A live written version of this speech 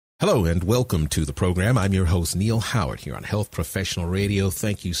Hello and welcome to the program. I'm your host, Neil Howard, here on Health Professional Radio.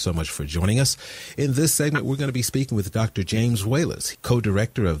 Thank you so much for joining us. In this segment, we're going to be speaking with Dr. James Wheless,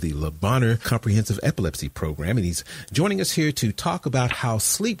 co-director of the Bonheur Comprehensive Epilepsy Program, and he's joining us here to talk about how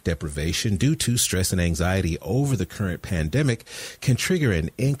sleep deprivation due to stress and anxiety over the current pandemic can trigger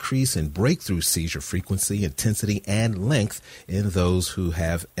an increase in breakthrough seizure frequency, intensity, and length in those who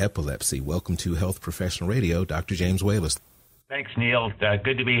have epilepsy. Welcome to Health Professional Radio, Dr. James Wheless. Thanks, Neil.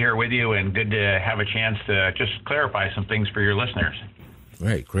 Good to be here with you and good to have a chance to just clarify some things for your listeners.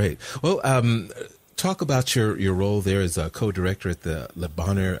 Great. Well, talk about your role there as a co-director at the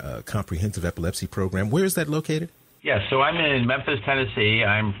Bonheur Comprehensive Epilepsy Program. Where is that located? Yes, so I'm in Memphis, Tennessee.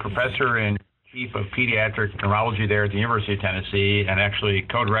 I'm professor and chief of pediatric neurology there at the University of Tennessee and actually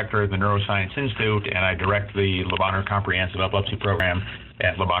co-director of the Neuroscience Institute, and I direct the Bonheur Comprehensive Epilepsy Program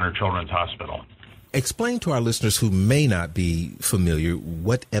at Bonheur Children's Hospital. Explain to our listeners who may not be familiar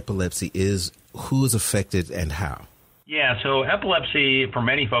what epilepsy is, who is affected, and how. Yeah, so epilepsy, for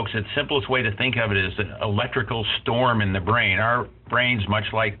many folks, the simplest way to think of it is an electrical storm in the brain. Our brains, much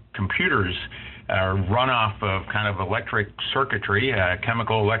like computers, run off of kind of electric circuitry,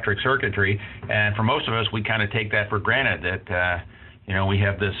 chemical electric circuitry, and for most of us, we kind of take that for granted that, we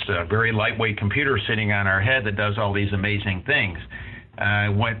have this very lightweight computer sitting on our head that does all these amazing things.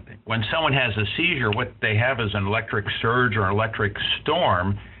 When someone has a seizure, what they have is an electric surge or electric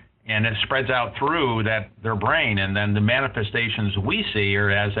storm, and it spreads out through their brain, and then the manifestations we see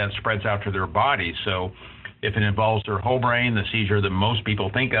are as that spreads out to their body. So if it involves their whole brain, the seizure that most people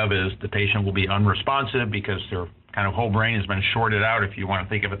think of is the patient will be unresponsive because their kind of whole brain has been shorted out, if you want to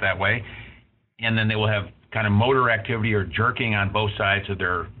think of it that way, and then they will have kind of motor activity or jerking on both sides of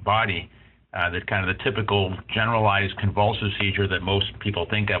their body. That's kind of the typical generalized convulsive seizure that most people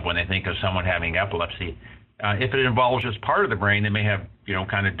think of when they think of someone having epilepsy. If it involves just part of the brain, they may have,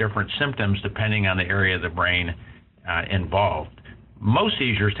 kind of different symptoms depending on the area of the brain involved. Most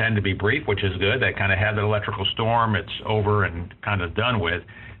seizures tend to be brief, which is good. They kind of have the electrical storm, it's over and kind of done with.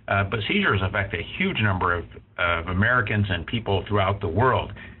 But seizures affect a huge number of Americans and people throughout the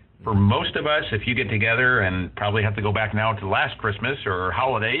world. For most of us, if you get together, and probably have to go back now to last Christmas or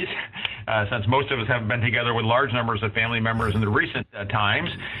holidays, since most of us haven't been together with large numbers of family members in the recent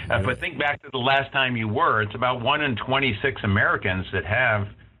times, but think back to the last time you were, it's about 1 in 26 Americans that have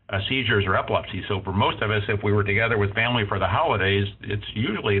seizures or epilepsy. So for most of us, if we were together with family for the holidays, it's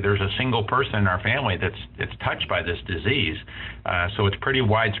usually there's a single person in our family that's touched by this disease. So it's pretty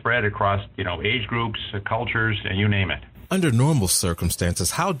widespread across, age groups, cultures, and you name it. Under normal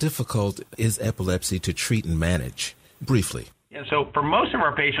circumstances, how difficult is epilepsy to treat and manage? Briefly. Yeah, so for most of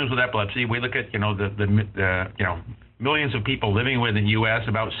our patients with epilepsy, we look at, the millions of people living within the U.S.,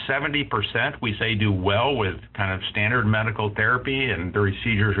 about 70% we say do well with kind of standard medical therapy, and their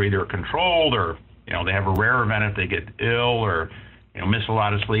seizures are either controlled or, they have a rare event if they get ill or, miss a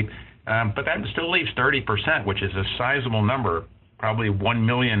lot of sleep. But that still leaves 30%, which is a sizable number. Probably 1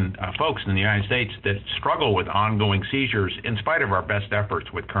 million folks in the United States that struggle with ongoing seizures in spite of our best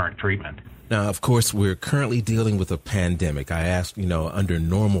efforts with current treatment. Now, of course, we're currently dealing with a pandemic. I asked, under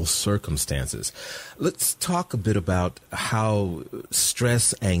normal circumstances. Let's talk a bit about how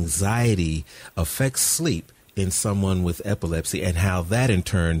stress, anxiety affects sleep in someone with epilepsy and how that in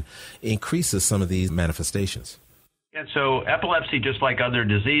turn increases some of these manifestations. And so epilepsy, just like other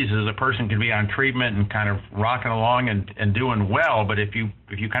diseases, a person can be on treatment and kind of rocking along and doing well. But if you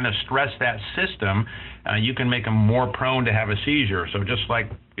kind of stress that system, you can make them more prone to have a seizure. So just like,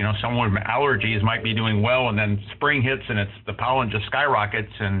 someone with allergies might be doing well, and then spring hits and the pollen just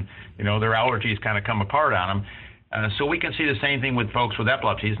skyrockets and, their allergies kind of come apart on them. So we can see the same thing with folks with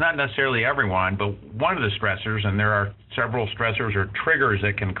epilepsy. It's not necessarily everyone, but one of the stressors, and there are several stressors or triggers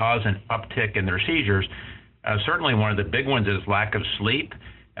that can cause an uptick in their seizures. Certainly one of the big ones is lack of sleep.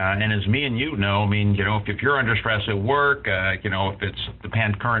 And as me and you know, if you're under stress at work, if it's the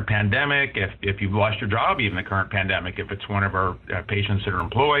current pandemic, if you've lost your job, even the current pandemic, if it's one of our patients that are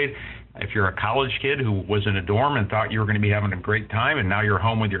employed, if you're a college kid who was in a dorm and thought you were going to be having a great time and now you're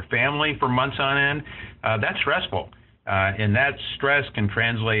home with your family for months on end, that's stressful. And that stress can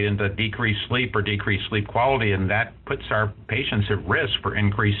translate into decreased sleep or decreased sleep quality, and that puts our patients at risk for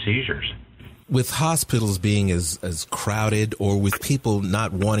increased seizures. With hospitals being as crowded, or with people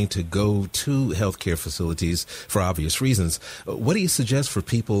not wanting to go to healthcare facilities for obvious reasons, what do you suggest for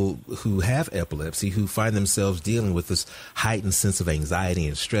people who have epilepsy, who find themselves dealing with this heightened sense of anxiety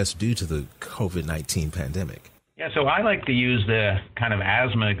and stress due to the COVID-19 pandemic? Yeah, so I like to use the kind of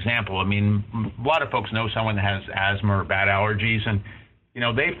asthma example. I mean, a lot of folks know someone that has asthma or bad allergies, and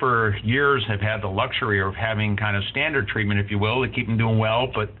they for years have had the luxury of having kind of standard treatment, if you will, to keep them doing well,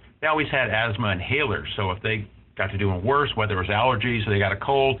 but they always had asthma inhalers. So if they got to doing worse, whether it was allergies or they got a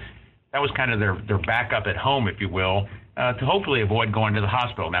cold, that was kind of their backup at home, if you will, to hopefully avoid going to the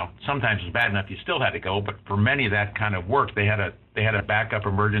hospital. Now, sometimes it's bad enough you still had to go, but for many that kind of worked. They had a backup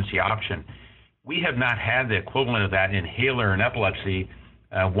emergency option. We have not had the equivalent of that inhaler in epilepsy,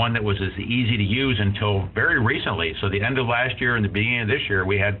 one that was as easy to use until very recently. So the end of last year and the beginning of this year,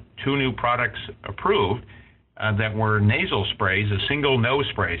 we had 2 new products approved that were nasal sprays, a single nose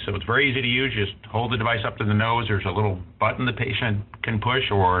spray. So it's very easy to use. Just hold the device up to the nose. There's a little button the patient can push,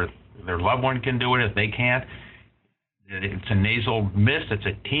 or their loved one can do it if they can't. It's a nasal mist. It's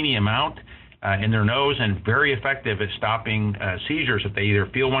a teeny amount in their nose, and very effective at stopping seizures if they either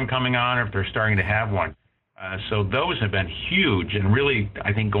feel one coming on or if they're starting to have one. So those have been huge, and really,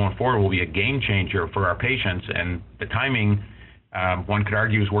 I think going forward will be a game changer for our patients. And the timing, one could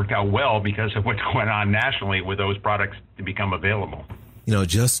argue, has worked out well because of what's going on nationally with those products to become available. You know,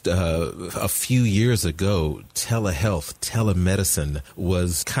 just a few years ago, telehealth, telemedicine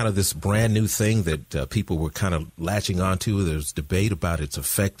was kind of this brand new thing that people were kind of latching onto. There's debate about its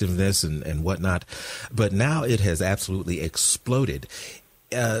effectiveness and whatnot. But now it has absolutely exploded.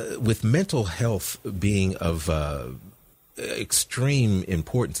 With mental health being of extreme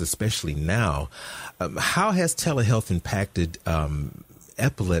importance, especially now, how has telehealth impacted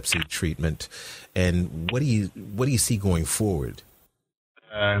epilepsy treatment, and what do you see going forward?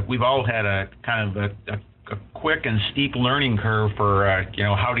 We've all had a kind of a quick and steep learning curve for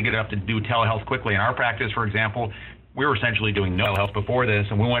how to get up to do telehealth quickly. In our practice, for example, we were essentially doing no telehealth before this,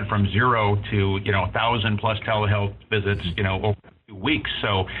 and we went from 0 to 1,000 plus telehealth visits over 2 weeks.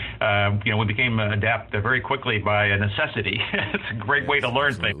 So we became adept very quickly by a necessity. It's a great way to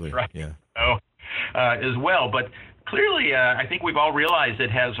learn things, right? Yeah. So as well, but clearly, I think we've all realized it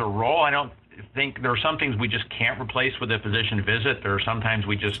has a role. I don't think there are some things we just can't replace with a physician visit. There are sometimes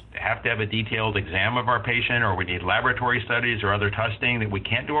we just have to have a detailed exam of our patient, or we need laboratory studies or other testing that we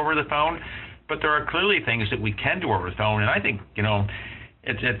can't do over the phone. But there are clearly things that we can do over the phone, and I think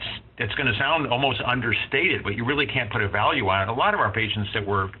it's going to sound almost understated, but you really can't put a value on it. A lot of our patients that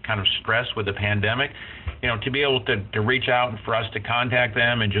were kind of stressed with the pandemic, to be able to reach out and for us to contact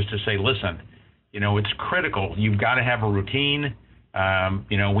them and just to say, listen, it's critical. You've got to have a routine.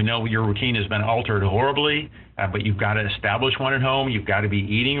 We know your routine has been altered horribly, but you've got to establish one at home. You've got to be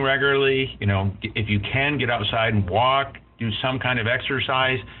eating regularly. If you can, get outside and walk, do some kind of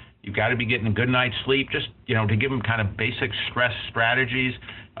exercise. You've got to be getting a good night's sleep, just, to give them kind of basic stress strategies.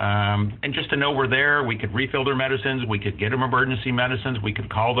 And just to know we're there. We could refill their medicines. We could get them emergency medicines. We could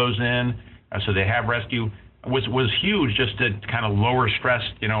call those in so they have rescue. Was huge just to kind of lower stress,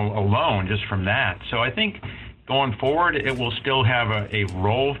 alone just from that. So I think going forward, it will still have a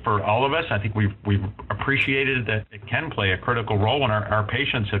role for all of us. I think we've appreciated that it can play a critical role, and our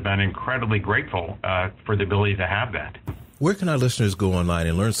patients have been incredibly grateful for the ability to have that. Where can our listeners go online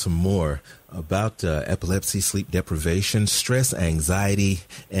and learn some more about epilepsy, sleep deprivation, stress, anxiety,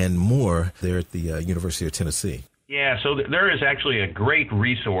 and more there at the University of Tennessee? Yeah, so there is actually a great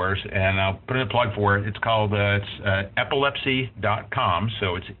resource, and I'll put in a plug for it. It's called epilepsy.com,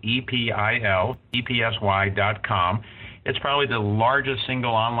 so it's EPILEPSY.com. It's probably the largest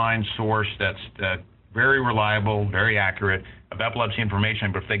single online source that's very reliable, very accurate of epilepsy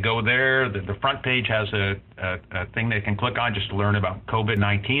information. But if they go there, the front page has a thing they can click on just to learn about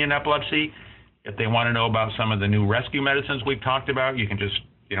COVID-19 and epilepsy. If they want to know about some of the new rescue medicines we've talked about, you can just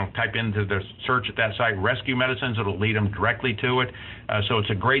type into the search at that site, rescue medicines. It'll lead them directly to it. So it's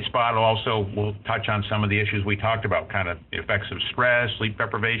a great spot. We'll touch on some of the issues we talked about, kind of the effects of stress, sleep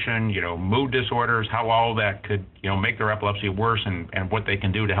deprivation, mood disorders, how all that could, make their epilepsy worse, and what they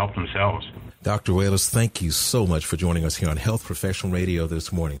can do to help themselves. Dr. Wheless, thank you so much for joining us here on Health Professional Radio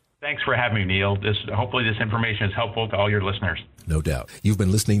this morning. Thanks for having me, Neil. Hopefully this information is helpful to all your listeners. No doubt. You've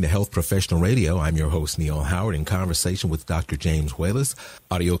been listening to Health Professional Radio. I'm your host, Neil Howard, in conversation with Dr. James Wheless.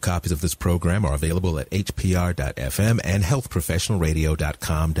 Audio copies of this program are available at hpr.fm and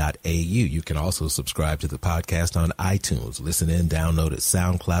healthprofessionalradio.com.au. You can also subscribe to the podcast on iTunes. Listen in, download at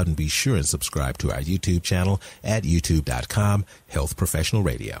SoundCloud, and be sure and subscribe to our YouTube channel at youtube.com, Health Professional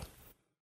Radio.